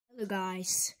Hey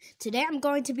guys, today I'm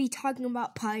going to be talking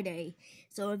about Pi Day.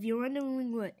 So if you're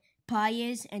wondering what pi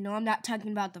is, and no, I'm not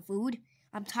talking about the food,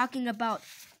 I'm talking about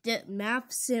the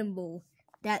math symbol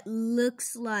that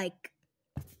looks like,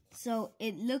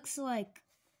 it looks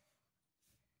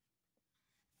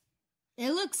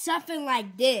something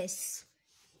like this.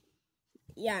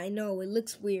 Yeah, I know, it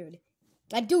looks weird.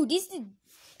 Like, dude,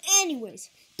 anyways,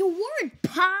 the word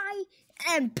pi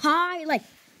and pi,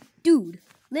 dude,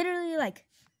 literally like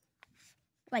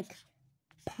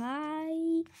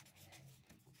pi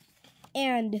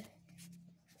and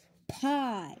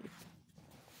pie.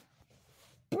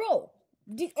 Bro,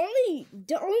 the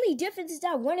only difference is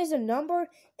that one is a number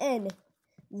and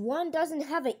one doesn't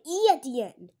have an E at the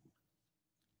end.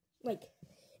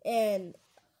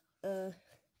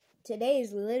 Today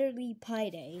is literally Pi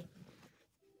Day.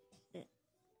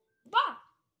 Bah!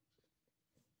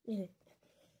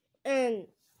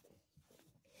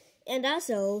 And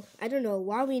also, I don't know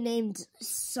why we named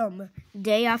some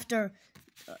day after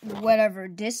whatever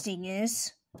this thing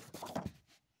is.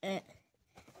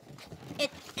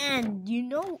 And you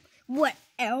know what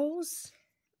else?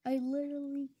 I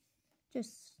literally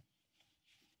just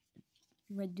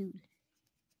dude.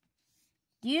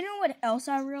 Do you know what else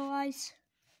I realized?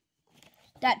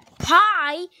 That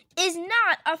pie is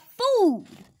not a food.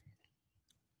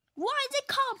 Why is it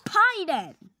called pie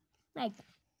then?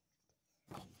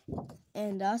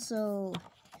 And also,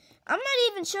 I'm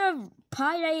not even sure if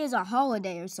Pi Day is a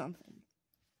holiday or something.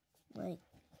 Let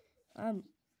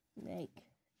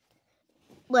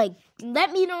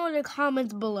me know in the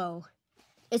comments below.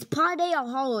 Is Pi Day a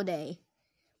holiday?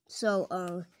 So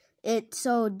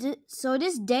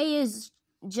this day is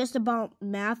just about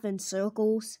math and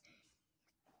circles.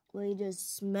 We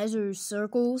just measure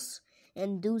circles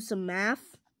and do some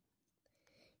math.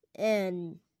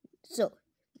 And so,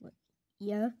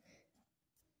 yeah.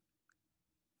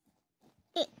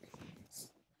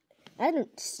 I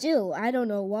don't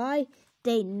know why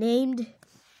they named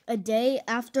a day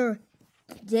after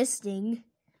this thing.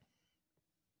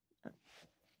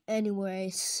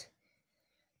 Anyways,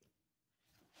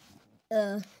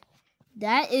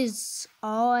 that is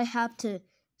all I have to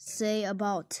say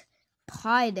about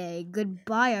Pi Day.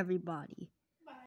 Goodbye, everybody.